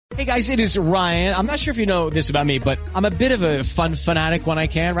Hey guys, it is Ryan. I'm not sure if you know this about me, but I'm a bit of a fun fanatic when I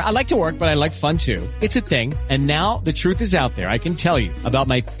can. I like to work, but I like fun too. It's a thing. And now the truth is out there. I can tell you about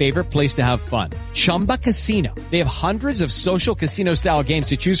my favorite place to have fun. Chumba Casino. They have hundreds of social casino style games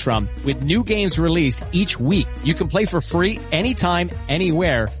to choose from with new games released each week. You can play for free anytime,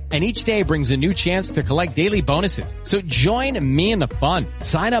 anywhere. And each day brings a new chance to collect daily bonuses. So join me in the fun.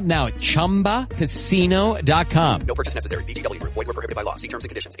 Sign up now at ChumbaCasino.com. No purchase necessary. VGW Group. Void where prohibited by law. See terms and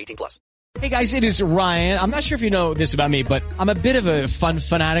conditions. 18+. Hey guys, it is Ryan. I'm not sure if you know this about me, but I'm a bit of a fun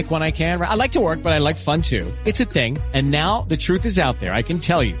fanatic when I can. I like to work, but I like fun too. It's a thing. And now the truth is out there. I can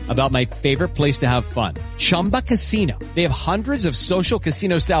tell you about my favorite place to have fun. Chumba Casino. They have hundreds of social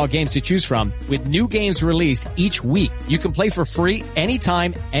casino style games to choose from with new games released each week. You can play for free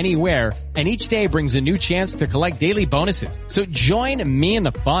anytime, anywhere. And each day brings a new chance to collect daily bonuses. So join me in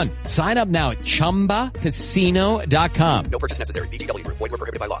the fun. Sign up now at ChumbaCasino.com. No purchase necessary. VGW Group. Void where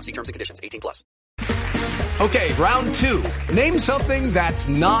prohibited by law. See terms and conditions. 18+. Okay, round two. Name something that's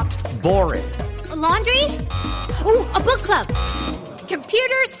not boring. A laundry? Ooh, a book club.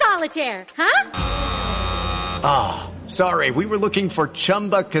 Computer solitaire, huh? Ah, sorry, we were looking for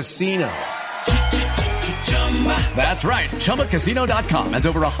Chumba Casino. That's right, ChumbaCasino.com has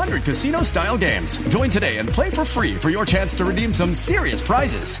over 100 casino-style games. Join today and play for free for your chance to redeem some serious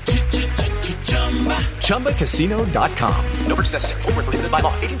prizes. ChumbaCasino.com. No purchase necessary. Void where prohibited by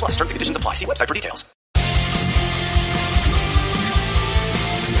law. 18+. Terms and conditions apply. See website for details.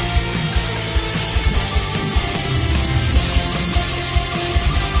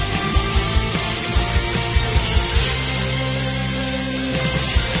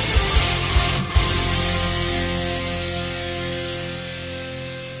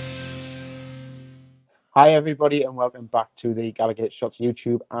 Hi everybody and welcome back to the Gallagher Shots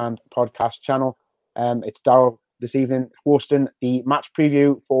YouTube and podcast channel. It's Darryl this evening hosting the match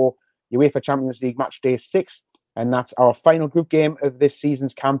preview for UEFA Champions League match day 6, and that's our final group game of this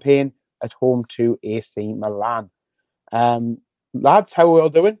season's campaign at home to AC Milan. Lads, how are we all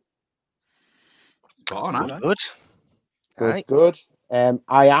doing? Good.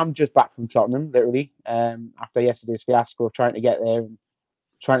 I am just back from Tottenham, literally, after yesterday's fiasco of trying to get there and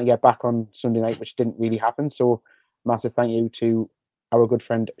trying to get back on Sunday night, which didn't really happen. So massive thank you to our good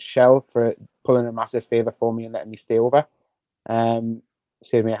friend Shell for pulling a massive favour for me and letting me stay over.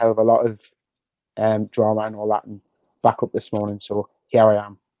 Saved me a hell of a lot of drama and all that and back up this morning. So here I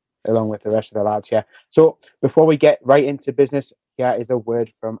am, along with the rest of the lads here. So before we get right into business, here is a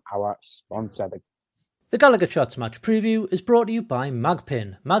word from our sponsor. The Gallagher Shots match preview is brought to you by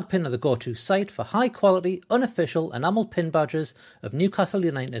Magpin. Magpin are the go-to site for high-quality, unofficial enamel pin badges of Newcastle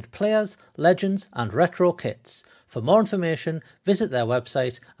United players, legends and retro kits. For more information, visit their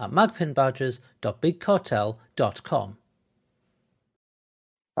website at magpinbadges.bigcartel.com.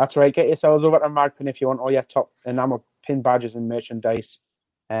 That's right, get yourselves over to Magpin if you want all your top enamel pin badges and merchandise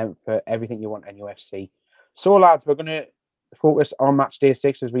for everything you want in UFC. So lads, we're going to focus on match day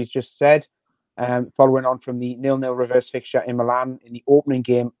 6 as we just said. Following on from the 0-0 reverse fixture in Milan in the opening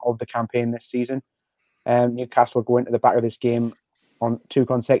game of the campaign this season. Newcastle go into the back of this game on 2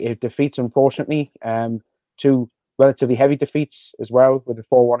 consecutive defeats, unfortunately. 2 relatively heavy defeats as well, with a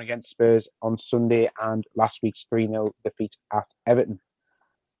 4-1 against Spurs on Sunday and last week's 3-0 defeat at Everton.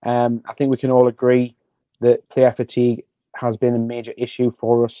 I think we can all agree that player fatigue has been a major issue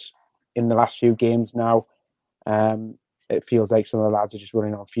for us in the last few games now. It feels like some of the lads are just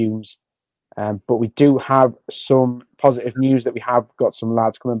running on fumes. But we do have some positive news that we have got some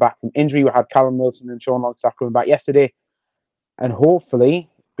lads coming back from injury. We had Callum Wilson and Sean Longstaff coming back yesterday. And hopefully,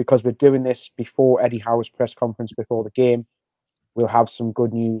 because we're doing this before Eddie Howe's press conference before the game, we'll have some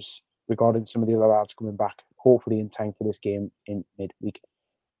good news regarding some of the other lads coming back, hopefully in time for this game in midweek.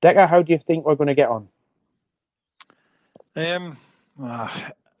 Decker, how do you think we're going to get on? I'm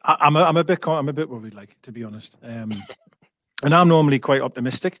a bit worried, to be honest. And I'm normally quite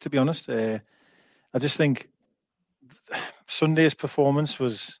optimistic, to be honest. I just think Sunday's performance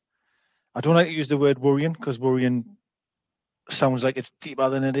was, I don't like to use the word worrying, because worrying sounds like it's deeper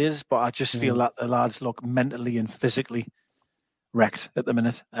than it is, but I just feel that the lads look mentally and physically wrecked at the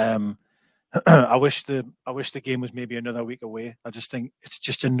minute. I wish the game was maybe another week away. I just think it's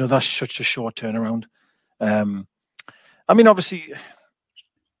just such a short turnaround. I mean, obviously,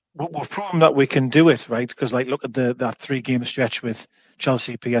 we've proven that we can do it, right? Because, look at that 3-game stretch with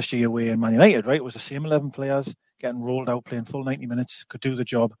Chelsea, PSG away, and Man United, right? It was the same 11 players getting rolled out, playing full 90 minutes, could do the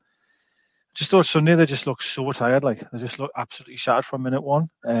job. Just thought Sunday they just looked so tired, they just looked absolutely shattered from minute one.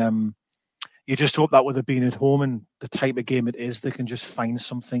 You just hope that with it being at home and the type of game it is, they can just find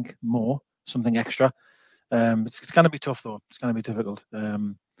something more, something extra. It's going to be tough, though. It's going to be difficult.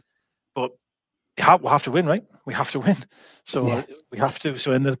 but we'll have to win, right? We have to win. So we have to.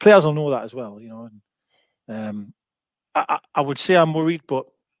 So, and the players will know that as well, And, I would say I'm worried, but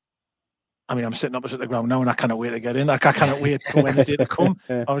I mean, I'm sitting opposite the ground now and I cannot wait to get in. I cannot wait for Wednesday to come.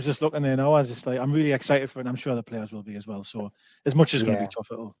 I was just looking there now. I was just like, I'm really excited for it. And I'm sure the players will be as well. So as much as it's going to be tough,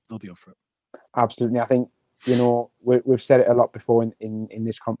 they'll be up for it. Absolutely. I think, we've said it a lot before in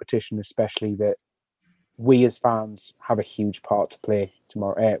this competition, especially that we as fans have a huge part to play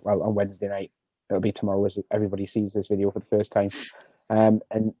tomorrow. On Wednesday night. It'll be tomorrow as everybody sees this video for the first time. And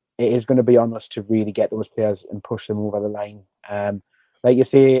it is going to be on us to really get those players and push them over the line. Like you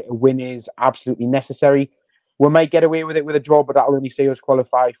say, a win is absolutely necessary. We might get away with it with a draw, but that'll only see us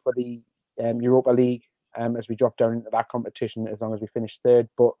qualify for the Europa League as we drop down into that competition as long as we finish third.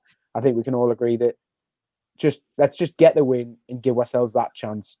 But I think we can all agree that let's just get the win and give ourselves that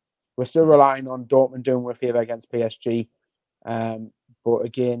chance. We're still relying on Dortmund doing a favour against PSG. But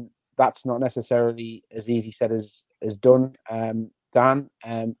again, that's not necessarily as easy said as done, Dan,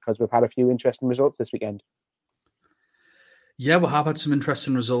 because we've had a few interesting results this weekend. Yeah, we have had some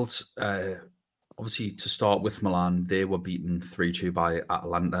interesting results. Obviously, to start with Milan, they were beaten 3-2 by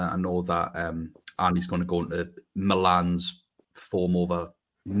Atalanta. I know that Andy's going to go into Milan's form over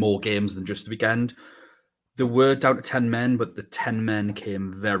more games than just the weekend. They were down to 10 men, but the 10 men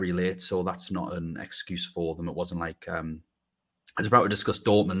came very late, so that's not an excuse for them. It wasn't like... I was about to discuss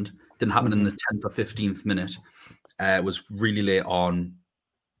Dortmund. Didn't happen in the 10th or 15th minute. It was really late on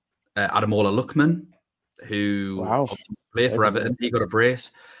Ademola Lookman, who played for Everton. He got a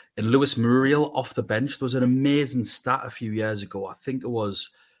brace. And Lewis Muriel off the bench. There was an amazing stat a few years ago. I think it was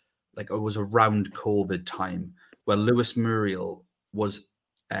around COVID time where Lewis Muriel was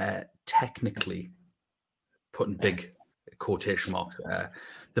technically, putting big quotation marks there,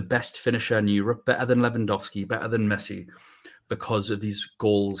 the best finisher in Europe, better than Lewandowski, better than Messi, because of his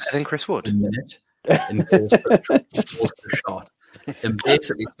goals. Better than Chris Wood. A minute in goals per shot. And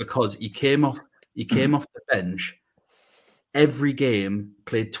basically it's because he came off the bench every game,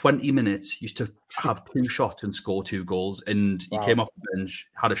 played 20 minutes, used to have 2 shots and score 2 goals. And he came off the bench,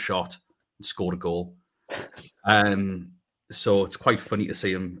 had a shot, and scored a goal. So it's quite funny to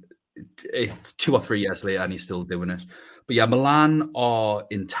see him 2 or 3 years later and he's still doing it. But yeah, Milan are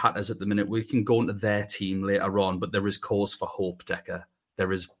in tatters at the minute. We can go into their team later on, but there is cause for hope, Decker.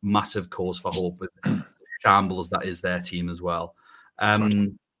 There is massive cause for hope with shambles that is their team as well.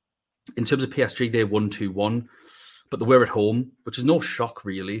 In terms of PSG, they won 2-1, but they were at home, which is no shock,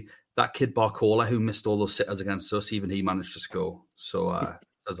 really. That kid Barcola, who missed all those sitters against us, even he managed to score. So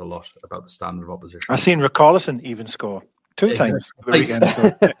says a lot about the standard of opposition. I've seen Richarlison even score 2 times the weekend,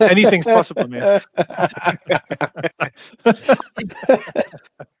 so anything's possible, mate.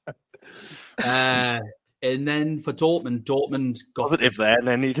 And then for Dortmund got positive there, and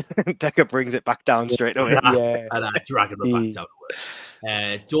then Decker brings it back down straight away. And dragging them back down.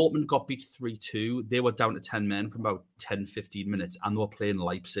 Dortmund got beat 3-2. They were down to 10 men from about 10-15 minutes, and they were playing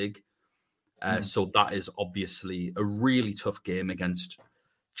Leipzig. So that is obviously a really tough game against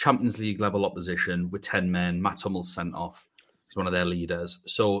Champions League level opposition with 10 men. Matt Hummels sent off. He's one of their leaders.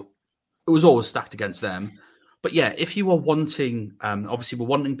 So it was always stacked against them. But yeah, if you were wanting, obviously we're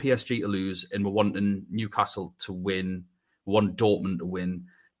wanting PSG to lose and we're wanting Newcastle to win, we want Dortmund to win.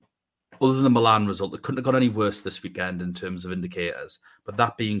 Other than the Milan result, it couldn't have gone any worse this weekend in terms of indicators. But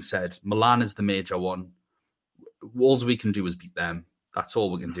that being said, Milan is the major one. All we can do is beat them. That's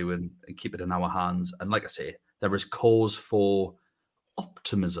all we can do and keep it in our hands. And like I say, there is cause for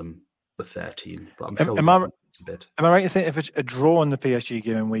optimism with their team. But I'm sure am I right to think if it's a draw in the PSG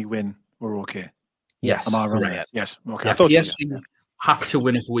game and we win, we're okay? Yes. Am I wrong? Right. Yes. Okay. Yeah, PSG have to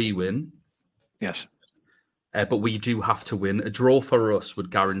win if we win. Yes. But we do have to win. A draw for us would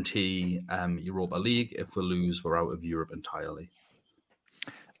guarantee Europa League. If we lose, we're out of Europe entirely.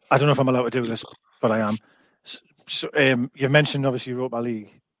 I don't know if I'm allowed to do this, but I am. So, you mentioned obviously Europa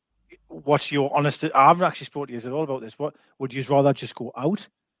League. What's your honest? I haven't actually spoken to you at all about this. What would you rather just go out,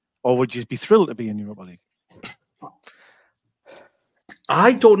 or would you be thrilled to be in Europa League?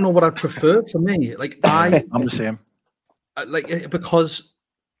 I don't know what I'd prefer for me. I'm the same. Because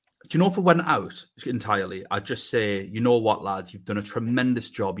you know, if we went out entirely, I'd just say, you know what, lads, you've done a tremendous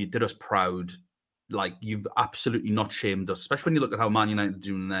job. You did us proud. Like, you've absolutely not shamed us, especially when you look at how Man United are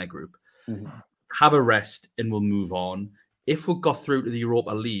doing in their group. Mm-hmm. Have a rest and we'll move on. If we got through to the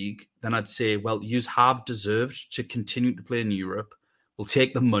Europa League, then I'd say, well, yous have deserved to continue to play in Europe. We'll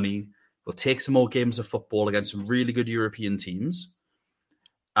take the money. We'll take some more games of football against some really good European teams.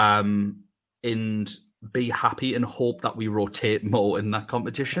 And be happy and hope that we rotate more in that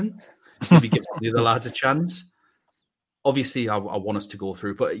competition. Maybe give the other lads a chance. obviously I want us to go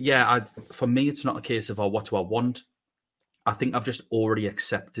through, but yeah, for me, it's not a case of what do I want. I think I've just already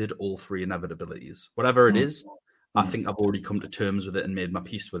accepted all three inevitabilities. Whatever it is, I think I've already come to terms with it and made my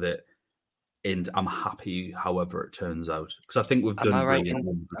peace with it, and I'm happy however it turns out. Because I think we've done brilliant.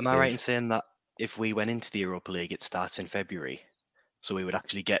 Am I right in saying that if we went into the Europa League, it starts in February, so we would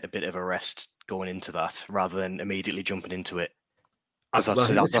actually get a bit of a rest going into that rather than immediately jumping into it? Because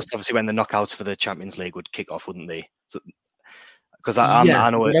that's obviously when the knockouts for the Champions League would kick off, wouldn't they? Because I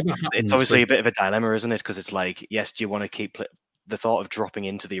know it's obviously a bit of a dilemma, isn't it? Because it's like, yes, do you want to keep the thought of dropping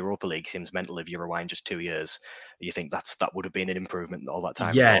into the Europa League seems mental if you rewind just 2 years. You think that would have been an improvement all that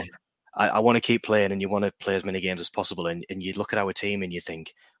time. Yeah. I want to keep playing, and you want to play as many games as possible. And you look at our team and you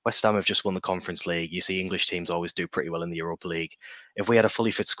think, West Ham have just won the Conference League. You see English teams always do pretty well in the Europa League. If we had a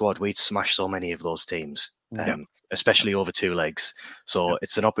fully fit squad, we'd smash so many of those teams, especially over 2 legs. So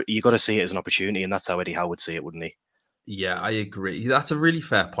it's you got to see it as an opportunity, and that's how Eddie Howe would see it, wouldn't he? Yeah, I agree. That's a really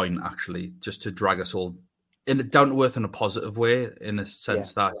fair point, actually, just to drag us all down to earth in a positive way, in a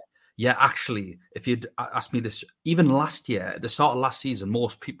sense that, actually, if you'd asked me this, even last year, at the start of last season,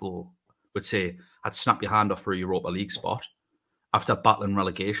 most people would say, I'd snap your hand off for a Europa League spot after battling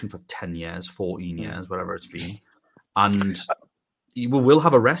relegation for 10 years, 14 years, whatever it's been. And we will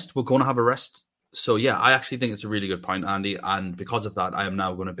have a rest. We're going to have a rest. So, yeah, I actually think it's a really good point, Andy. And because of that, I am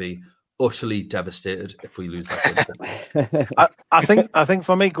now going to be utterly devastated if we lose that game. I think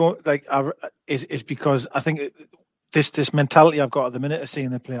for me, is because I think this mentality I've got at the minute of seeing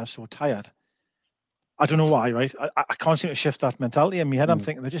the players so tired. I don't know why, right? I can't seem to shift that mentality in my head. I'm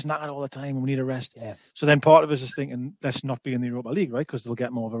thinking they're just knackered all the time and we need a rest. Yeah. So then part of us is thinking, let's not be in the Europa League, right? Because they'll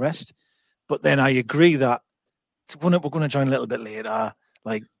get more of a rest. But then I agree that we're going to join a little bit later.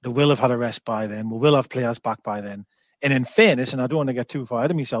 Like, they will have had a rest by then. We will have players back by then. And in fairness, and I don't want to get too far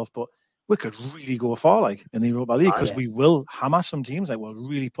ahead of myself, but we could really go far, like, in the Europa League, because we will hammer some teams. Like, we'll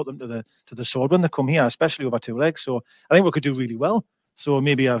really put them to the sword when they come here, especially over 2 legs. So I think we could do really well. So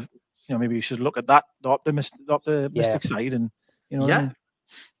maybe maybe you should look at that, the optimistic side, and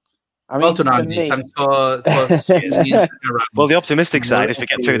I mean, well done, Andy. Thanks for well, the optimistic side is we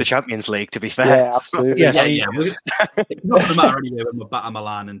get through the Champions League, to be fair. Yeah, absolutely. It's not going to matter anyway when we're batter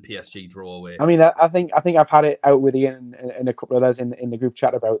Milan and PSG draw away. I mean, I think I've had it out with Ian and a couple of others in the group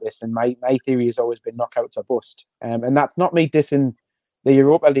chat about this, and my theory has always been knockouts are bust. And that's not me dissing the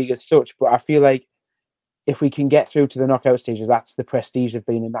Europa League as such, but I feel like if we can get through to the knockout stages, that's the prestige of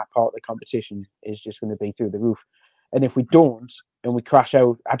being in that part of the competition is just going to be through the roof. And if we don't, and we crash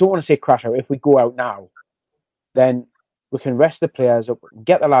out, I don't want to say crash out, if we go out now, then we can rest the players up,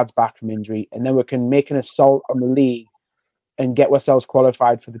 get the lads back from injury, and then we can make an assault on the league and get ourselves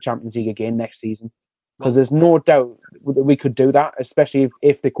qualified for the Champions League again next season. Because there's no doubt that we could do that, especially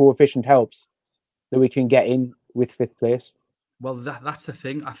if the coefficient helps, that we can get in with 5th place. Well, that's the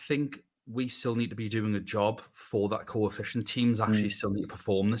thing. I think we still need to be doing a job for that coefficient. Teams actually still need to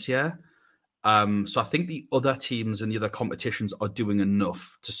perform this year. So I think the other teams and the other competitions are doing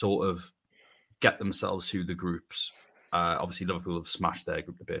enough to sort of get themselves through the groups. Obviously, Liverpool have smashed their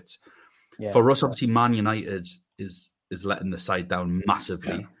group a bit. Yeah, for us, obviously, Man United is letting the side down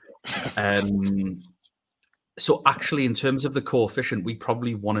massively. Yeah. So actually, in terms of the coefficient, we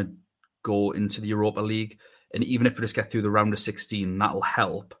probably want to go into the Europa League. And even if we just get through the round of 16, that'll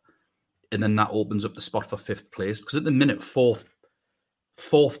help. And then that opens up the spot for 5th place. Because at the minute, fourth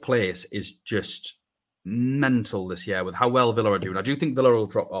place is just mental this year with how well Villa are doing. I do think Villa will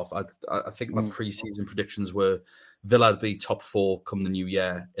drop off. I think my pre-season predictions were Villa would be top 4 come the new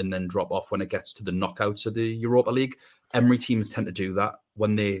year and then drop off when it gets to the knockouts of the Europa League. Emery teams tend to do that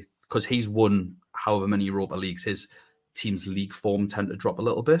because he's won however many Europa Leagues, his team's league form tend to drop a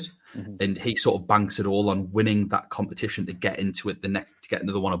little bit. And he sort of banks it all on winning that competition to get into it to get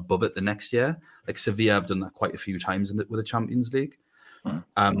into the one above it the next year. Like Sevilla have done that quite a few times with the Champions League.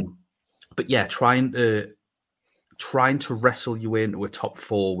 But yeah, trying to wrestle you into a top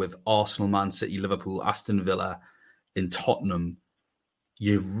 4 with Arsenal, Man City, Liverpool, Aston Villa, in Tottenham,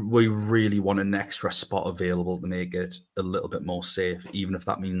 we really want an extra spot available to make it a little bit more safe, even if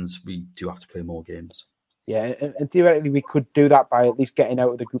that means we do have to play more games. Yeah, and theoretically we could do that by at least getting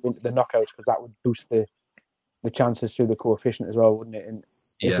out of the group into the knockouts, because that would boost the chances through the coefficient as well, wouldn't it? And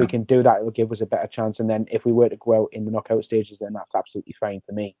if we can do that, it will give us a better chance. And then if we were to go out in the knockout stages, then that's absolutely fine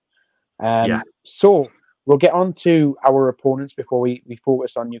for me. So we'll get on to our opponents before we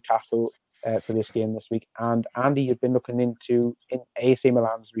focus on Newcastle for this game this week. And Andy, you've been looking into AC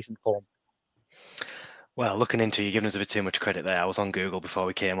Milan's recent form. Well, looking into you, giving us a bit too much credit there. I was on Google before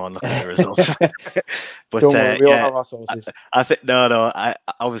we came on looking at the results. But Don't worry, we all yeah, have our sources. I think no. I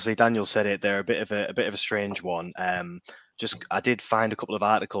obviously Daniel said it. They're a bit of a strange one. Just I did find a couple of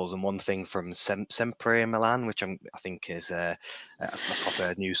articles and one thing from Sempre Milan, which I think is a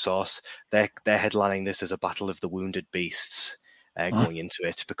proper news source. They're headlining this as a battle of the wounded beasts. Going into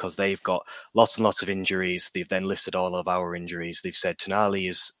it because they've got lots and lots of injuries. They've then listed all of our injuries. They've said Tonali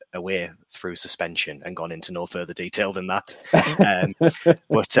is away through suspension and gone into no further detail than that.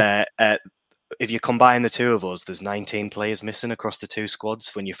 But if you combine the two of us, there's 19 players missing across the two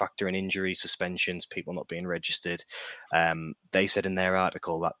squads when you factor in injuries, suspensions, people not being registered. They said in their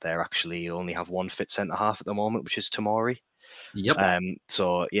article that they actually only have one fit centre half at the moment, which is Tomori. Yep.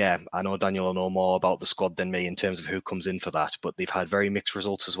 So yeah, I know Daniel will know more about the squad than me in terms of who comes in for that, but they've had very mixed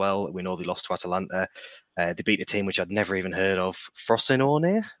results as well. We know they lost to Atalanta. They beat a team which I'd never even heard of,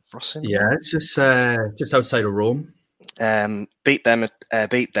 Frosinone. Yeah, it's just outside of Rome. Beat them.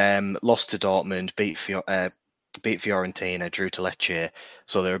 Lost to Dortmund. Beat Fiorentina. Drew to Lecce.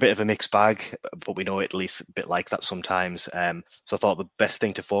 So they're a bit of a mixed bag, but we know it at least a bit like that sometimes. So I thought the best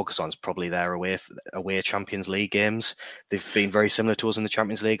thing to focus on is probably their away Champions League games. They've been very similar to us in the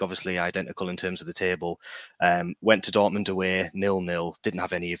Champions League, obviously identical in terms of the table. Went to Dortmund away 0-0. Didn't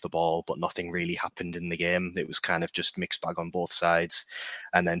have any of the ball, but nothing really happened in the game. It was kind of just mixed bag on both sides.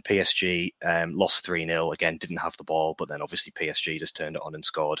 And then PSG lost 3-0. Again, didn't have the ball, but then obviously PSG just turned it on and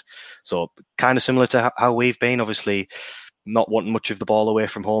scored. So kind of similar to how we've been, obviously not wanting much of the ball away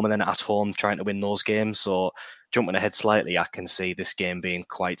from home and then at home trying to win those games. So jumping ahead slightly, I can see this game being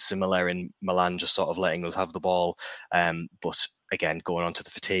quite similar in Milan just sort of letting us have the ball. But again, going on to the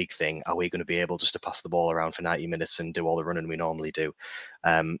fatigue thing, are we going to be able just to pass the ball around for 90 minutes and do all the running we normally do?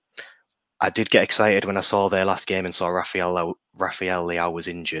 I did get excited when I saw their last game and saw Rafael Leao was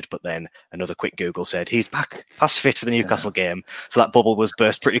injured, but then another quick Google said he's back past fit for the Newcastle game. So that bubble was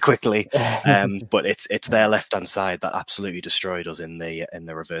burst pretty quickly. But it's their left-hand side that absolutely destroyed us in the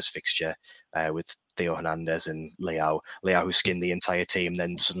reverse fixture with Theo Hernandez and Leao, who skinned the entire team,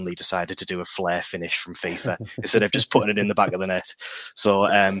 then suddenly decided to do a flare finish from FIFA instead of just putting it in the back of the net. So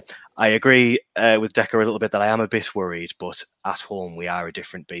I agree with Decker a little bit that I am a bit worried, but at home we are a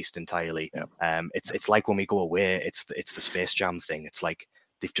different beast entirely. Yeah. It's like when we go away, it's the Space Jam thing. It's like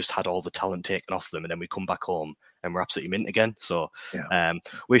they've just had all the talent taken off them, and then we come back home and we're absolutely mint again. So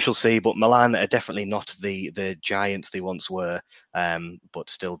we shall see. But Milan are definitely not the giants they once were, but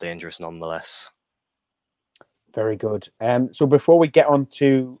still dangerous nonetheless. Very good. So before we get on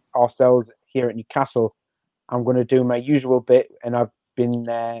to ourselves here at Newcastle, I'm going to do my usual bit, and I've been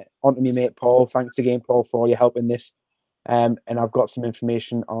on to me mate Paul. Thanks again, Paul, for your help in this. And I've got some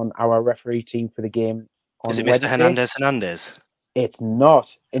information on our referee team for the game. Is it Mr. Hernandez? It's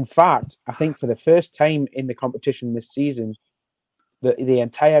not. In fact, I think for the first time in the competition this season, the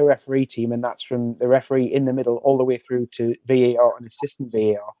entire referee team, and that's from the referee in the middle all the way through to VAR and assistant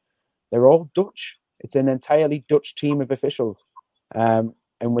VAR, they're all Dutch. It's an entirely Dutch team of officials. And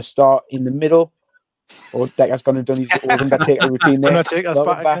we start in the middle. Oh, Decker's gone and done his old Undertaker routine there. Undertaker's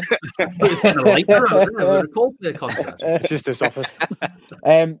back. It's just this office.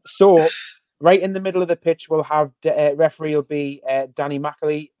 So, right in the middle of the pitch, we'll have referee will be Danny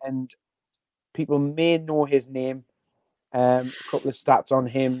Mackley, and people may know his name. A couple of stats on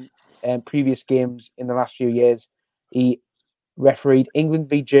him. Previous games in the last few years, he refereed England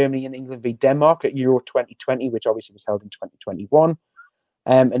v Germany and England v Denmark at Euro 2020, which obviously was held in 2021.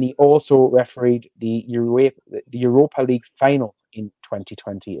 And he also refereed the Europa League final in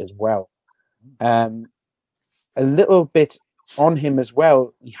 2020 as well. A little bit on him as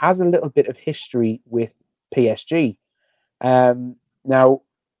well. He has a little bit of history with PSG. Now,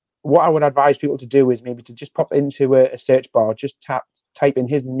 what I would advise people to do is maybe to just pop into a search bar, just type in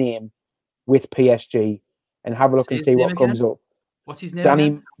his name with PSG and have a look and see what comes up. What's his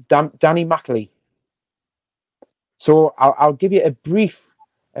name? Danny Mackley. So I'll give you a brief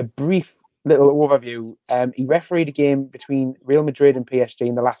little overview. He refereed a game between Real Madrid and PSG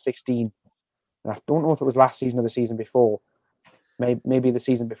in the last 16. And I don't know if it was last season or the season before. Maybe the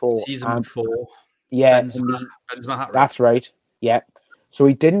season before. Before. Yeah, Benzema that's right. Yeah. So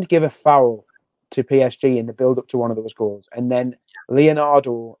he didn't give a foul to PSG in the build-up to one of those goals. And then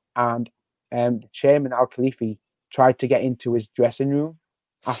Leonardo and the chairman, Al Khalifi, tried to get into his dressing room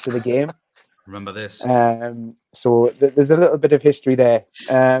after the game. Remember this. So there's a little bit of history there.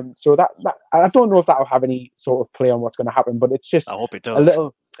 So that I don't know if that will have any sort of play on what's going to happen, but it's just I hope it does.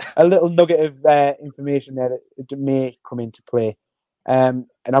 a little nugget of information there that may come into play. And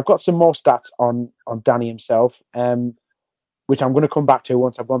I've got some more stats on Danny himself. which I'm going to come back to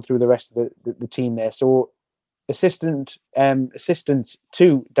once I've gone through the rest of the team there. So assistant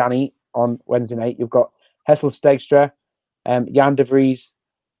to Danny on Wednesday night, you've got Hessel Stegstra, Jan de Vries.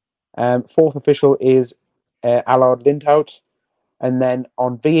 Fourth official is Allard Lindhout. And then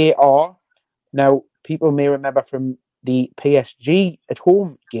on VAR, now people may remember from the PSG at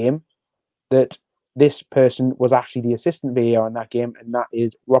home game that this person was actually the assistant VAR in that game, and that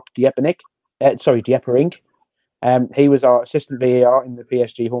is Rob Dieperink. He was our assistant VAR in the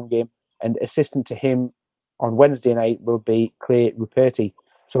PSG home game, and assistant to him on Wednesday night will be Clay Ruperti.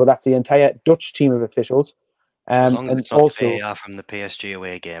 So that's the entire Dutch team of officials. As long as and it's not also, the VAR from the PSG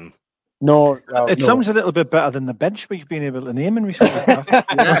away game. No, it sounds a little bit better than the bench we've been able to name in recent weeks.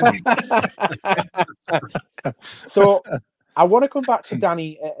 So I want to come back to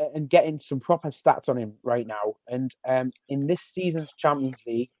Danny and get in some proper stats on him right now. And in this season's Champions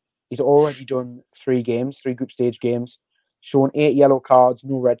League, he's already done 3 group stage games, shown 8 yellow cards,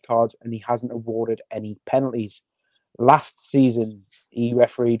 no red cards, and he hasn't awarded any penalties. Last season, he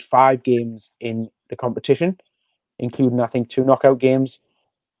refereed 5 games in the competition, including, I think, 2 knockout games.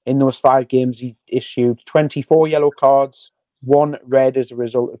 In those 5 games, he issued 24 yellow cards, 1 red as a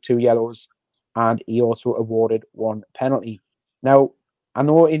result of 2 yellows, and he also awarded 1 penalty. Now, I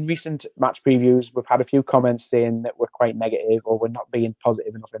know in recent match previews, we've had a few comments saying that we're quite negative or we're not being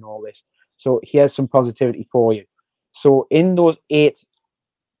positive enough in all this. So here's some positivity for you. So in those 8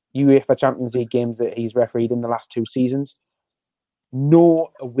 UEFA Champions League games that he's refereed in the last 2 seasons,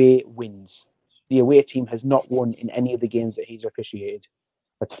 no away wins. The away team has not won in any of the games that he's officiated.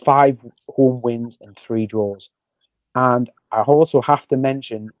 That's 5 home wins and 3 draws. And I also have to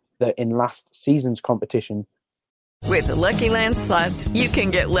mention that in last season's competition, with the Lucky Land Slots, you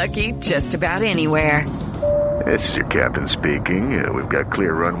can get lucky just about anywhere. This is your captain speaking. We've got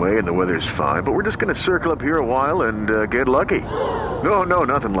clear runway and the weather's fine, but we're just going to circle up here a while and get lucky. No,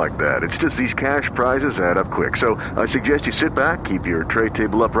 nothing like that. It's just these cash prizes add up quick. So I suggest you sit back, keep your tray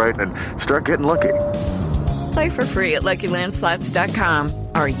table upright, and start getting lucky. Play for free at LuckyLandSlots.com.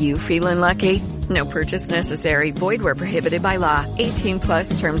 Are you feeling lucky? No purchase necessary. Void where prohibited by law.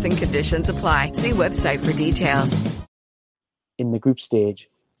 18+ terms and conditions apply. See website for details. In the group stage,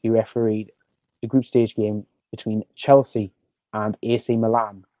 he refereed the group stage game between Chelsea and AC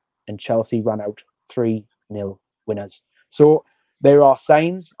Milan, and Chelsea ran out 3-0 winners. So there are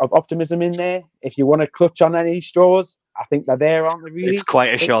signs of optimism in there. If you want to clutch on any straws, I think they're there, aren't they, really? It's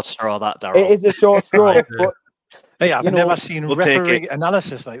quite a short straw, that, Darryl. It is a short straw, but hey, I've never seen referee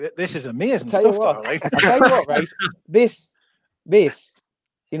analysis like this. This is amazing stuff. I tell you what, right? This,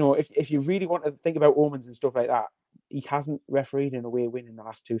 if you really want to think about omens and stuff like that, he hasn't refereed an away win in the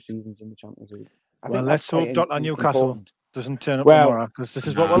last 2 seasons in the Champions League. Well, let's hope Dr. Newcastle doesn't turn up tomorrow, because this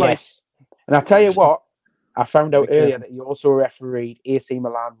is what we're like. And I'll tell you what, I found out earlier that he also refereed AC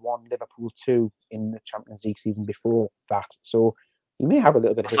Milan 1, Liverpool 2 in the Champions League season before that. So he may have a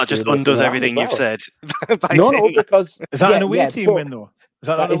little bit of history. That just undoes everything you've said. No, because... Is that an away team win, though? Is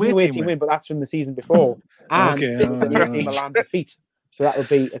that an away team win? But that's from the season before. And it was an AC Milan defeat. So that would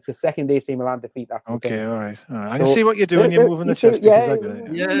be, it's the second AC Milan defeat. That's okay, all right. I can see what you're doing. You're moving the chess pieces.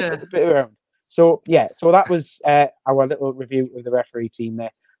 A bit around. So that was our little review of the referee team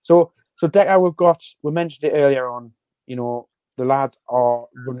there. So Decker, we mentioned it earlier on, the lads are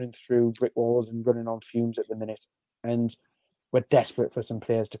running through brick walls and running on fumes at the minute. And we're desperate for some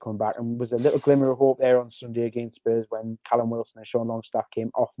players to come back. And there was a little glimmer of hope there on Sunday against Spurs when Callum Wilson and Sean Longstaff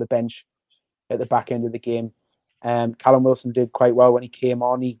came off the bench at the back end of the game. Callum Wilson did quite well when he came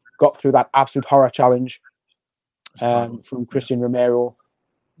on. He got through that absolute horror challenge from Christian Romero,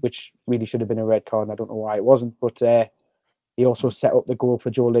 which really should have been a red card, and I don't know why it wasn't. But he also set up the goal for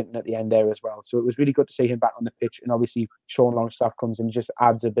Joe Linton at the end there as well. So it was really good to see him back on the pitch. And obviously, Sean Longstaff comes in and just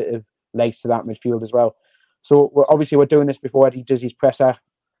adds a bit of legs to that midfield as well. So we're doing this before Eddie does his presser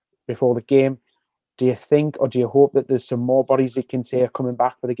before the game. Do you think, or do you hope that there's some more bodies that can say are coming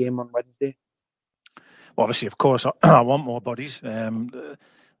back for the game on Wednesday? Well, obviously, of course, I want more bodies. There's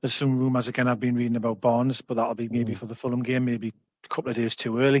some rumours again I've been reading about Barnes, but that'll be maybe for the Fulham game, maybe a couple of days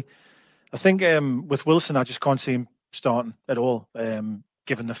too early. I think with Wilson, I just can't see him starting at all,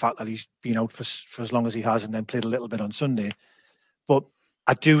 given the fact that he's been out for as long as he has and then played a little bit on Sunday. But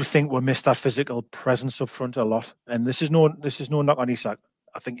I do think we'll miss that physical presence up front a lot. And this is no knock on Isak.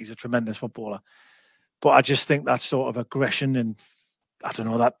 I think he's a tremendous footballer. But I just think that sort of aggression and, I don't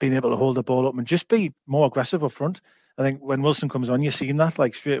know, that being able to hold the ball up and just be more aggressive up front. I think when Wilson comes on, you're seeing that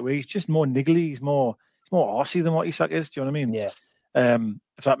like straight away. He's just more niggly. He's more arsey than what Isak is. Do you know what I mean? Yeah.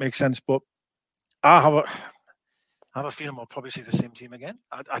 If that makes sense. But I have I have a feeling we'll probably see the same team again.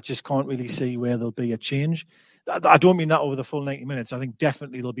 I just can't really see where there'll be a change. I don't mean that over the full 90 minutes. I think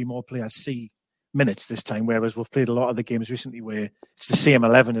definitely there'll be more players see minutes this time, whereas we've played a lot of the games recently where it's the same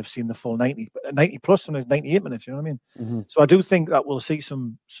 11 have seen the full 90 plus, sometimes 98 minutes, you know what I mean? Mm-hmm. So I do think that we'll see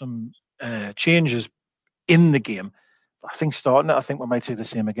some changes in the game. I think starting it, I think we might see the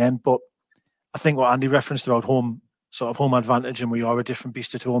same again. But I think what Andy referenced about home advantage, and we are a different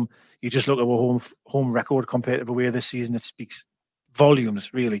beast at home. You just look at our home record compared to the way this season, it speaks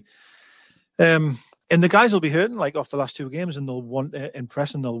volumes, really. And the guys will be hurting like off the last two games, and they'll want to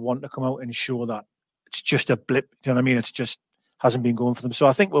impress and they'll want to come out and show that it's just a blip. Do you know what I mean? It's just hasn't been going for them. So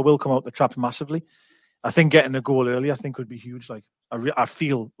I think we will come out the trap massively. I think getting a goal early, I think, would be huge. Like I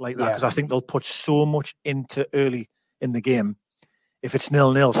feel like that because I think they'll put so much into early in the game. If it's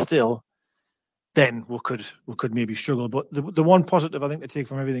 0-0 still, then we could maybe struggle. But the one positive I think to take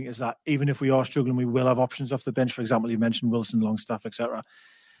from everything is that even if we are struggling, we will have options off the bench. For example, you mentioned Wilson, Longstaff, etc.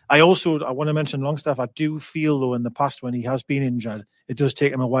 I want to mention Longstaff. I do feel though in the past when he has been injured, it does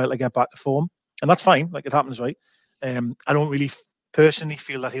take him a while to get back to form, and that's fine. Like it happens, right? I don't really personally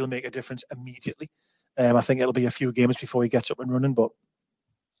feel that he'll make a difference immediately. I think it'll be a few games before he gets up and running. But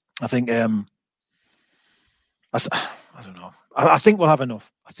I think I don't know. I think we'll have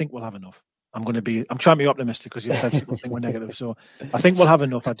enough. I'm trying to be optimistic because you said people think we're negative. So I think we'll have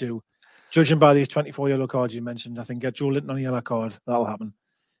enough. I do. Judging by these 24 yellow cards you mentioned, I think get Joe Linton on a yellow card. That'll happen.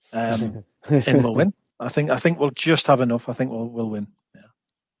 And we'll win. I think we'll just have enough. I think we'll win. Yeah.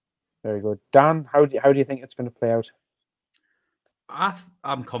 Very good. Dan, how do you think it's going to play out?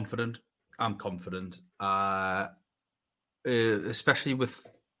 I'm confident. Especially with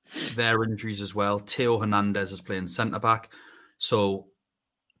their injuries as well. Theo Hernandez is playing centre-back. So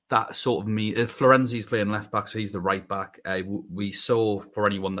that sort of Florenzi's playing left back, so he's the right back. We saw, for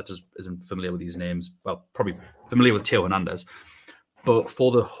anyone that isn't familiar with these names, well, probably familiar with Theo Hernandez, but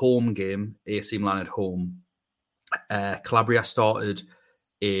for the home game, AC Milan at home, Calabria started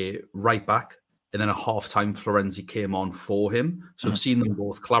a right back, and then at half-time, Florenzi came on for him. So I've seen them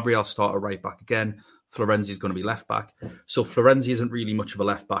both. Calabria start a right back again. Florenzi's going to be left back. So Florenzi isn't really much of a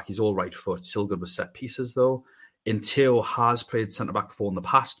left back. He's all right foot, still good with set pieces, though. And Theo has played centre-back before in the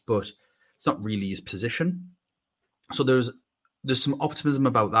past, but it's not really his position. So there's some optimism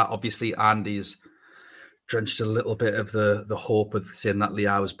about that. Obviously, Andy's drenched a little bit of the hope with saying that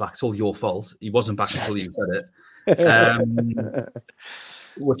Leao's back. It's all your fault. He wasn't back until you said it,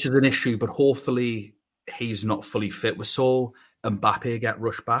 which is an issue, but hopefully he's not fully fit. We saw Mbappe get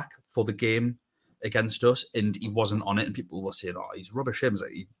rushed back for the game against us, and he wasn't on it, and people were saying, "Oh, he's rubbish." Him.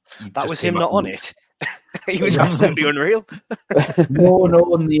 Like, that was him not on it. He was absolutely unreal. No,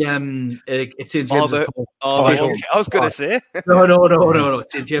 on the it's St James's Park. I was going to say no.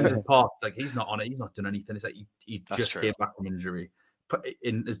 St James's Park. Like he's not on it. He's not done anything. It's like he just came back from injury. But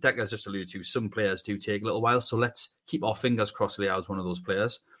as Declan's just alluded to, some players do take a little while. So let's keep our fingers crossed. Leao's one of those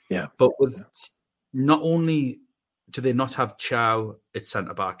players. Yeah. But with not only do they not have Chow at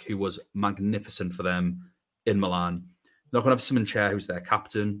centre back, who was magnificent for them in Milan, they're not going to have Simon Chair, who's their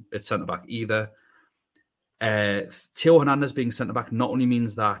captain, at centre back either. Theo Hernandez being centre-back not only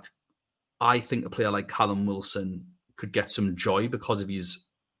means that I think a player like Callum Wilson could get some joy because of his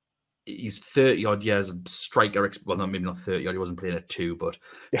 30-odd years of striker, well, maybe not 30-odd, he wasn't playing at 2, but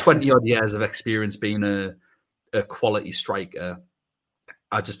 20-odd years of experience being a quality striker.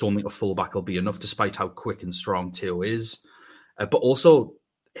 I just don't think a full-back will be enough, despite how quick and strong Theo is. But also,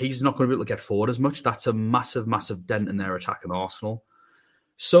 he's not going to be able to get forward as much. That's a massive, massive dent in their attack in Arsenal.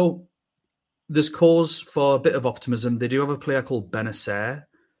 So there's cause for a bit of optimism. They do have a player called Benacer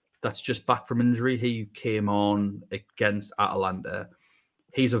that's just back from injury. He came on against Atalanta.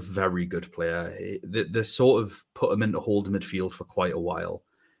 He's a very good player. They sort of put him into holding midfield for quite a while.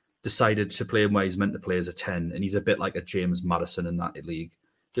 Decided to play him where he's meant to play as a 10, and he's a bit like a James Maddison in that league.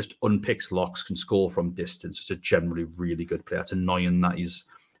 Just unpicks locks, can score from distance. Just a generally really good player. It's annoying that he's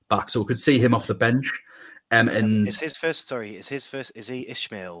back. So we could see him off the bench. And is he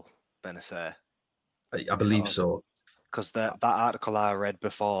Ishmael Benacer? I believe so. Because that article I read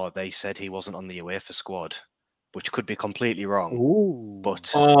before, they said he wasn't on the UEFA squad, which could be completely wrong. Ooh.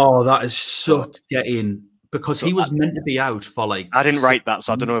 But that is such getting, because he was meant to be out for like. I didn't write that,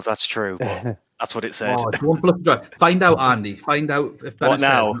 so I don't know if that's true, but that's what it said. Find out, Andy. Find out if Benacer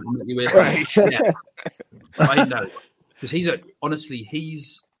now? On the UEFA. Yeah. Find out, because he's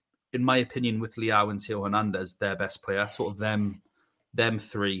in my opinion with Leao and Theo Hernandez their best player. Sort of them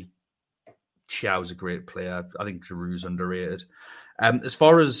three. Xiao's a great player. I think Giroud's underrated. As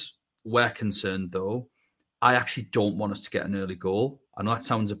far as we're concerned, though, I actually don't want us to get an early goal. I know that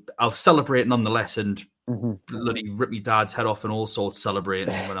sounds... I'll celebrate nonetheless, and bloody rip me dad's head off and all sorts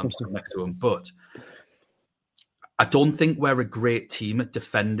celebrating when I'm stood next to him. But I don't think we're a great team at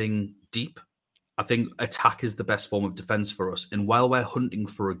defending deep. I think attack is the best form of defense for us. And while we're hunting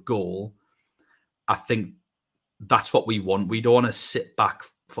for a goal, I think that's what we want. We don't want to sit back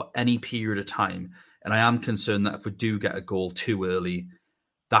for any period of time. And I am concerned that if we do get a goal too early,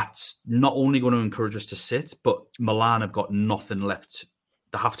 that's not only going to encourage us to sit, but Milan have got nothing left.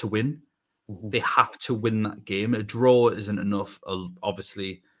 They have to win. They have to win that game. A draw isn't enough,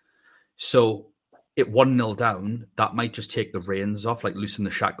 obviously. So it 1-0 down, that might just take the reins off, like loosen the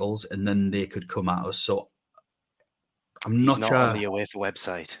shackles, and then they could come at us. So I'm not sure. On the UEFA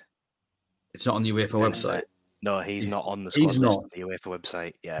website. It's not on the UEFA website. No, he's not on the squad list on the UEFA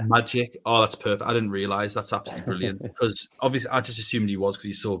website. Yeah, Magic. Oh, that's perfect. I didn't realise. That's absolutely brilliant. Because obviously, I just assumed he was because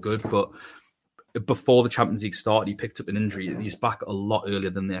he's so good. But before the Champions League started, he picked up an injury. He's back a lot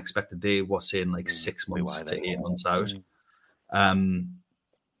earlier than they expected. They were saying like 6 months to 8 months out. So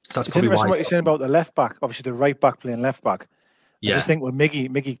that's it's probably interesting why what you're saying about the left back. Obviously, the right back playing left back. Yeah. I just think with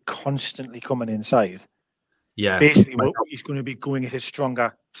Miggy constantly coming inside. Yeah, basically, he's going to be going at his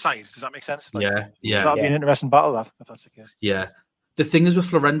stronger side. Does that make sense? Yeah. That'll be an interesting battle, if that's the case. Yeah. The thing is with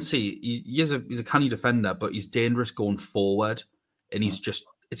Florenzi, he's a canny defender, but he's dangerous going forward, and he's just.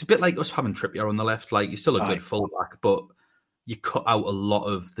 It's a bit like us having Trippier on the left. Like, he's still a good fullback, but you cut out a lot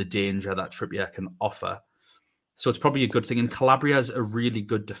of the danger that Trippier can offer. So it's probably a good thing. And Calabria's a really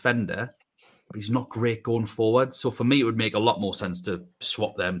good defender, but he's not great going forward. So for me, it would make a lot more sense to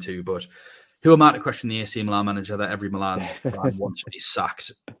swap them two. But who am I to question the AC Milan manager that every Milan fan wants to be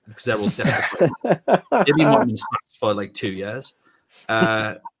sacked? Because they're all desperate. They've been wanting sacked for like 2 years.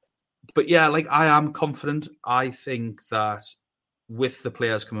 But yeah, like I am confident. I think that with the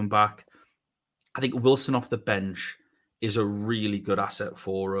players coming back, I think Wilson off the bench is a really good asset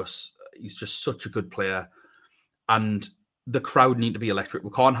for us. He's just such a good player. And the crowd need to be electric. We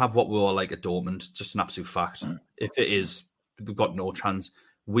can't have what we were like at Dortmund, just an absolute fact. If it is, we've got no chance.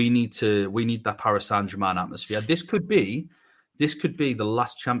 We need that Paris Saint-Germain atmosphere. This could be the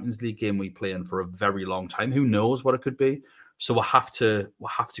last Champions League game we play in for a very long time. Who knows what it could be? So we'll have to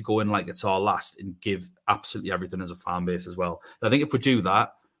go in like it's our last and give absolutely everything as a fan base as well. I think if we do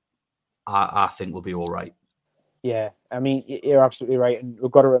that, I think we'll be all right. Yeah, I mean, you're absolutely right. And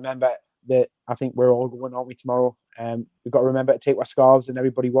we've got to remember that I think we're all going, aren't we, tomorrow? We've got to remember to take our scarves, and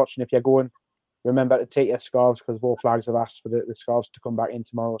everybody watching, if you're going, remember to take your scarves, because both flags have asked for the scarves to come back in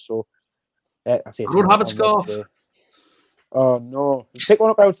tomorrow. So I don't have a scarf. Oh, no. Pick one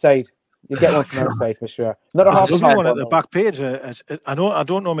up outside. You get one from outside for sure. Not a half There's one at the back page. I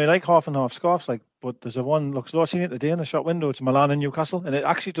don't normally like half and half scarves, but there's a one looks. I've seen it today in the shop window. It's Milan and Newcastle, and it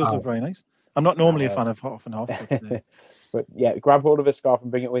actually does look very nice. I'm not normally a fan of half and half, but yeah, grab hold of a scarf and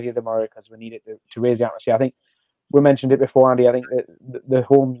bring it with you tomorrow, because we need it to raise the atmosphere. I think we mentioned it before, Andy. I think the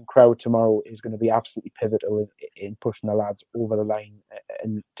home crowd tomorrow is going to be absolutely pivotal in pushing the lads over the line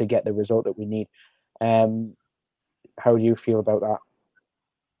and to get the result that we need. How do you feel about that?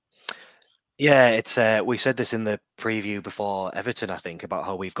 Yeah, it's we said this in the preview before Everton, I think, about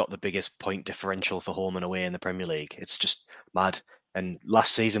how we've got the biggest point differential for home and away in the Premier League. It's just mad. And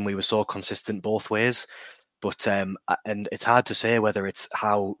last season we were so consistent both ways. But and it's hard to say whether it's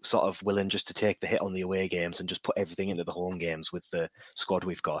how sort of willing just to take the hit on the away games and just put everything into the home games with the squad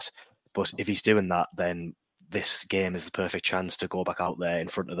we've got. But if he's doing that, then this game is the perfect chance to go back out there in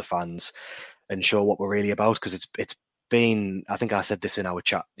front of the fans and show what we're really about, because it's been, I think I said this in our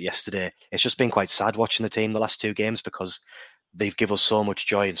chat yesterday, it's just been quite sad watching the team the last two games, because they've given us so much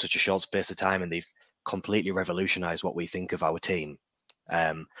joy in such a short space of time, and they've completely revolutionised what we think of our team.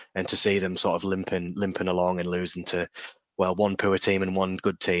 And to see them sort of limping along and losing to, well, one poor team and one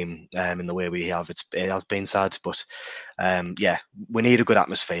good team in the way we have, it has been sad. But yeah, we need a good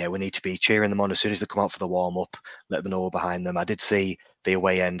atmosphere. We need to be cheering them on as soon as they come out for the warm-up, let them know we're behind them. I did see the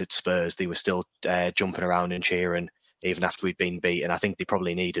away end at Spurs. They were still jumping around and cheering even after we'd been beaten. I think they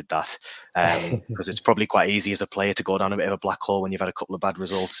probably needed that, because it's probably quite easy as a player to go down a bit of a black hole when you've had a couple of bad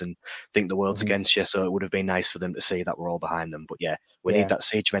results and think the world's against you. So it would have been nice for them to see that we're all behind them. But yeah, we need that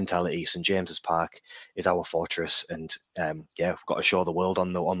siege mentality. St James's Park is our fortress, and yeah, we've got to show the world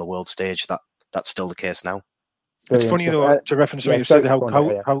on the world stage that that's still the case now. It's funny though, to reference what you said,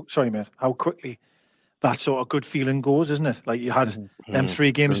 how sorry mate, how quickly that sort of good feeling goes, isn't it? Like you had them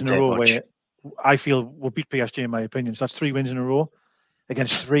 3 games in a row where I feel we'll beat PSG in my opinion. So that's 3 wins in a row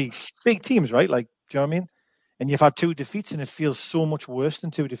against 3 big teams, right? Like, do you know what I mean? And you've had 2 defeats, and it feels so much worse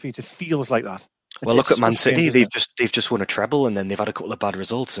than 2 defeats. It feels like that. Well, look at Man City. They've just won a treble, and then they've had a couple of bad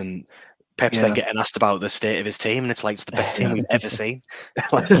results, and Pep's then getting asked about the state of his team, and it's like it's the best team we've ever seen.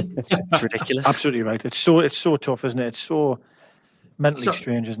 Like, it's ridiculous. Absolutely right. It's so tough, isn't it? It's so mentally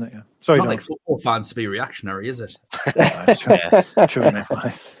strange, isn't it? Yeah. Sorry, not like football fans to be reactionary, is it? True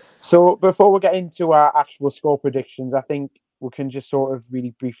enough. So before we get into our actual score predictions, I think we can just sort of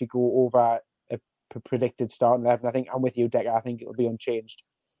really briefly go over a predicted starting 11. I think I'm with you, Decker. I think it'll be unchanged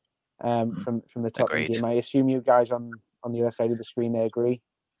from the top of the game. I assume you guys on the other side of the screen there agree.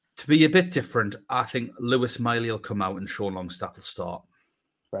 To be a bit different, I think Lewis Miley will come out and Sean Longstaff will start.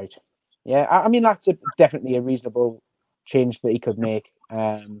 Right. Yeah, I mean, that's definitely a reasonable change that he could make.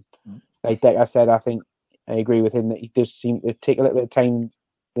 Like Decker said, I think I agree with him that he does seem to take a little bit of time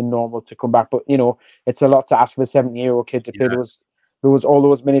than normal to come back. But, it's a lot to ask for a 70-year-old kid to play all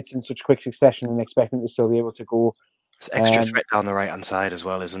those minutes in such quick succession and expect him to still be able to go. It's extra threat down the right-hand side as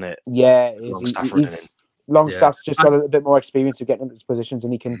well, isn't it? Yeah. Longstaff running in. Longstaff's just got a little bit more experience of getting into his positions,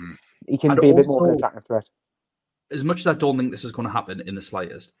 and he can be a bit more of an attacking threat. As much as I don't think this is going to happen in the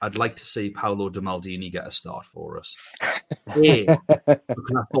slightest, I'd like to see Paolo Di Maldini get a start for us. Because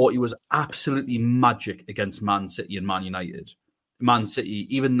I thought he was absolutely magic against Man City and Man United. Man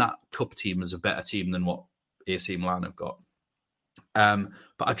City, even that cup team is a better team than what AC Milan have got. But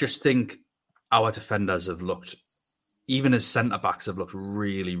I just think our defenders have looked, even as centre-backs have looked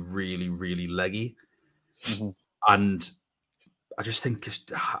really, really, really leggy. Mm-hmm. And I just think,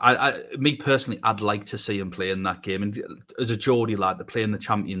 me personally, I'd like to see him play in that game. And as a Geordie lad, to play in the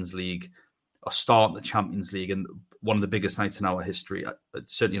Champions League or start the Champions League and one of the biggest nights in our history,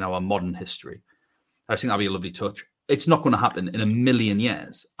 certainly in our modern history, I think that'd be a lovely touch. It's not going to happen in a million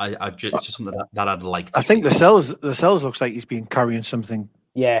years. It's just something that I'd like to see. I think the cells looks like he's been carrying something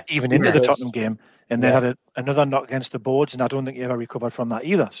even into the Tottenham game, and then had another knock against the boards, and I don't think he ever recovered from that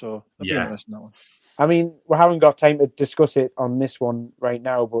either. So I'd be interested in that one. I mean, we haven't got time to discuss it on this one right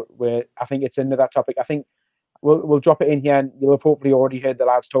now, but I think it's another topic. I think we'll drop it in here, and you'll have hopefully already heard the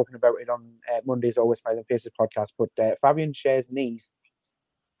lads talking about it on Monday's Always Smiling Faces podcast. But Fabian Schär's knees.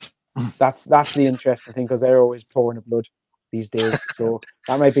 That's the interesting thing, because they're always pouring the blood these days. So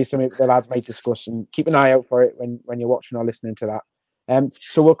that might be something the lads might discuss, and keep an eye out for it when you're watching or listening to that.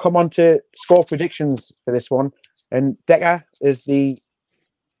 So we'll come on to score predictions for this one, and Decker is the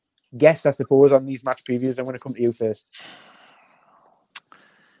guest, I suppose, on these match previews. I'm going to come to you first.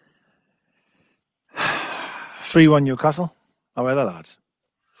 3-1 Newcastle. How are the lads?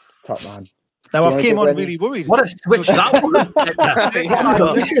 Top man. Now, I came on really worried. What a switch that was.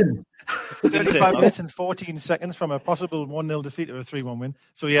 35 minutes and 14 seconds from a possible 1-0 defeat to a 3-1 win.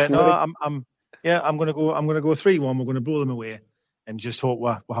 So I'm going to go 3-1. We're going to blow them away and just hope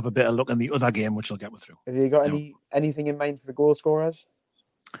we'll have a better look in the other game, which will get us through. Have you got anything in mind for the goal scorers?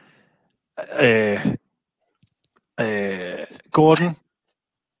 Gordon,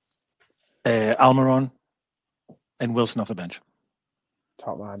 Almiron, and Wilson off the bench.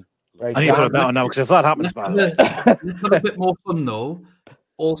 Top man. Right, I need to put it better now, because if that happens, let's have a bit more fun though.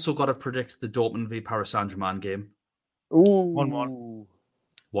 Also got to predict the Dortmund v Paris Saint-Germain game. Ooh. 1-1.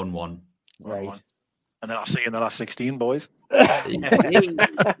 1-1. Right. And then I'll see you in the last 16, boys.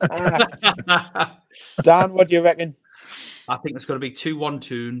 Dan, what do you reckon? I think it's going to be 2-1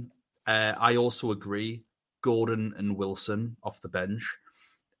 Toon. I also agree. Gordon and Wilson off the bench.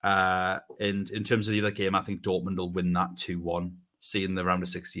 And in terms of the other game, I think Dortmund will win that 2-1. See you in the round of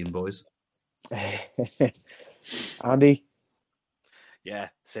 16, boys. Andy? Yeah,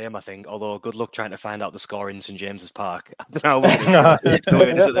 same, I think. Although, good luck trying to find out the score in St James's Park. I don't know the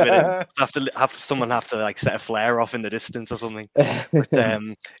way it is at the minute. Someone have to like set a flare off in the distance or something. But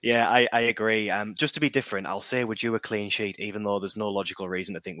I agree. Just to be different, I'll say we're due a clean sheet, even though there's no logical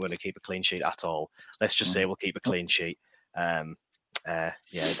reason to think we're going to keep a clean sheet at all. Let's just say we'll keep a clean sheet.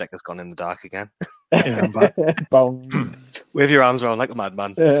 Decker's gone in the dark again. Wave your arms around like a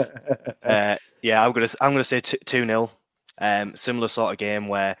madman. I'm gonna say 2-0. Similar sort of game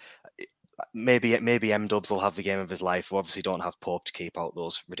where maybe M-Dubs will have the game of his life. We obviously don't have Pope to keep out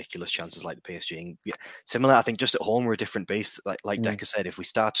those ridiculous chances like the PSG. And similar, I think just at home we're a different beast. Like Decker said, if we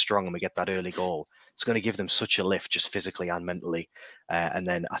start strong and we get that early goal, it's going to give them such a lift just physically and mentally. And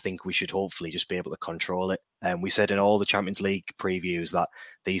then I think we should hopefully just be able to control it. We said in all the Champions League previews that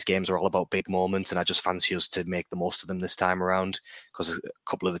these games are all about big moments, and I just fancy us to make the most of them this time around, because a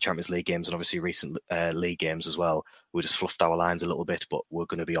couple of the Champions League games and obviously recent league games as well, we just fluffed our lines a little bit, but we're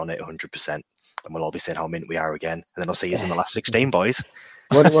going to be on it 100%. And we'll all be saying how mint we are again. And then I'll see you in the last 16, boys.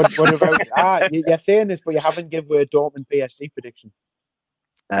 What about... you're saying this, but you haven't given a Dortmund PSG prediction.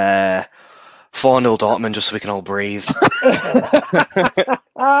 4-0 Dortmund, just so we can all breathe.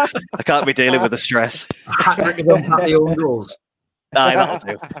 I can't be dealing with the stress. Hat-trick of them, Patty own goals. Aye, that'll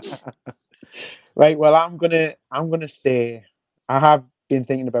do. Right. Well, I'm gonna say I have been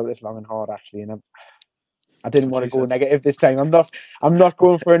thinking about this long and hard actually, and I didn't want to go negative this time. I'm not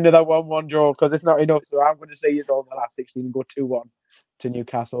going for another 1-1 draw because it's not enough. So I'm going to say it's all in the last 16 and go 2-1 to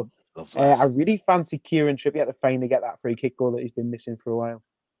Newcastle. I really fancy Kieran Trippier to finally get that free kick goal that he's been missing for a while.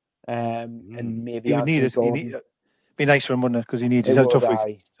 And maybe he would need it. It'd be nice for him, wouldn't it? Because he needs a tough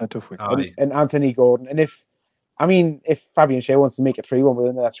week. And Anthony Gordon. And if Fabian Shea wants to make it 3-1 with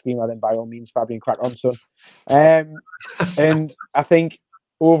another screamer, then by all means, Fabian, crack on, son. And I think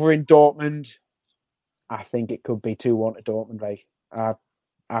over in Dortmund, I think it could be 2-1 to Dortmund. Right,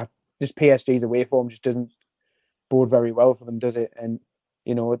 just PSG's away form just doesn't bode very well for them, does it? And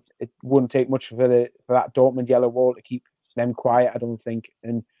it wouldn't take much for that Dortmund yellow wall to keep them quiet, I don't think.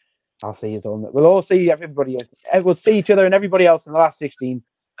 And I'll see you on that. We'll all see everybody. We'll see each other and everybody else in the last 16.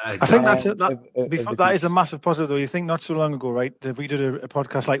 I think that is a massive positive, though. You think not so long ago, right? We did a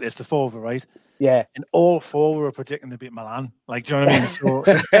podcast like this, the four of us, right? Yeah. And all four were predicting to beat Milan. Like, do you know what I mean? So,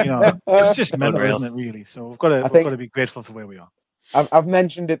 it's just mental, isn't it, really? So we've got to be grateful for where we are. I've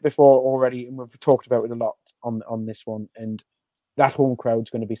mentioned it before already, and we've talked about it a lot on this one. And that home crowd's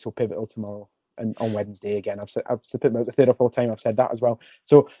going to be so pivotal tomorrow and on Wednesday again. I've said about the third or fourth time I've said that as well.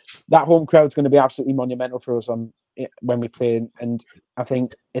 So that home crowd's going to be absolutely monumental for us when we play, and I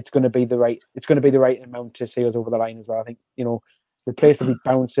think it's going to be the right amount to see us over the line as well. I think the place will be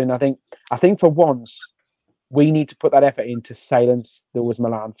bouncing. I think for once we need to put that effort in to silence those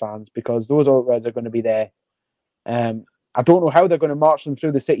Milan fans, because those old reds are going to be there. I don't know how they're going to march them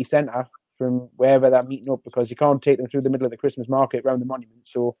through the city centre from wherever they're meeting up, because you can't take them through the middle of the Christmas market around the monument.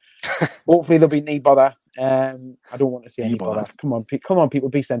 So hopefully there'll be no bother. I don't want to see any bother. Come on, people,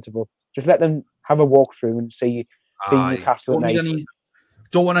 be sensible. Just let them have a walk through and see Newcastle.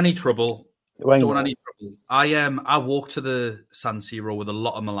 Don't want any trouble. I walked to the San Siro with a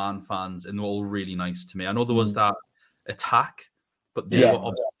lot of Milan fans, and they were all really nice to me. I know there was that attack, but they were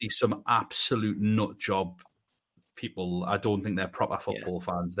obviously some absolute nut job people. I don't think they're proper football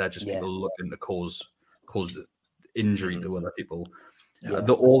fans. They're just people looking to cause injury to other people.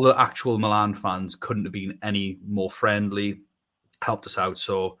 All the actual Milan fans couldn't have been any more friendly, helped us out.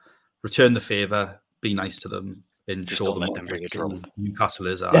 So return the favour, be nice to them, and just show don't them let them bring a drum. Newcastle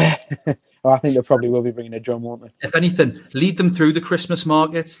is. Well, I think they probably will be bringing a drum, won't they? If anything, lead them through the Christmas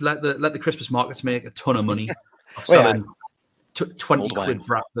markets. Let the Christmas markets make a ton of money selling 20 quid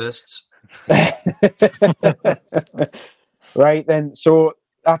breakfasts. Right then, so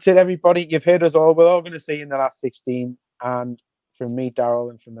that's it, everybody. You've heard us all. We're all going to see you in the last 16, and from me, Daryl,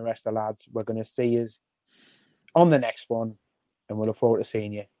 and from the rest of the lads, we're going to see you on the next one, and we'll look forward to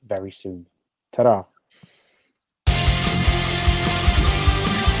seeing you very soon. Ta-ra.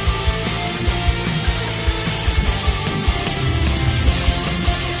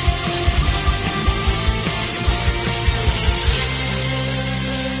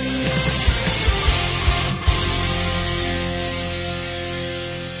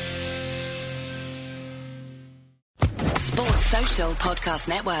 Social Podcast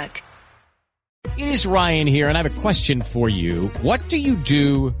Network. It is Ryan here, and I have a question for you. What do you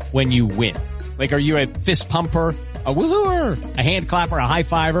do when you win? Like, are you a fist pumper, a woohooer, a hand clapper, a high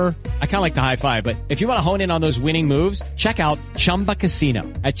fiver? I kind of like the high five, but if you want to hone in on those winning moves, check out Chumba Casino.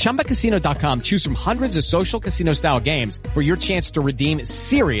 At ChumbaCasino.com, choose from hundreds of social casino style games for your chance to redeem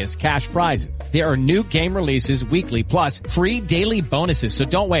serious cash prizes. There are new game releases weekly, plus free daily bonuses. So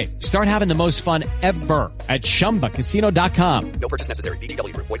don't wait. Start having the most fun ever at ChumbaCasino.com. No purchase necessary.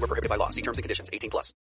 VGW Group. Void where prohibited by law. See terms and conditions. 18+.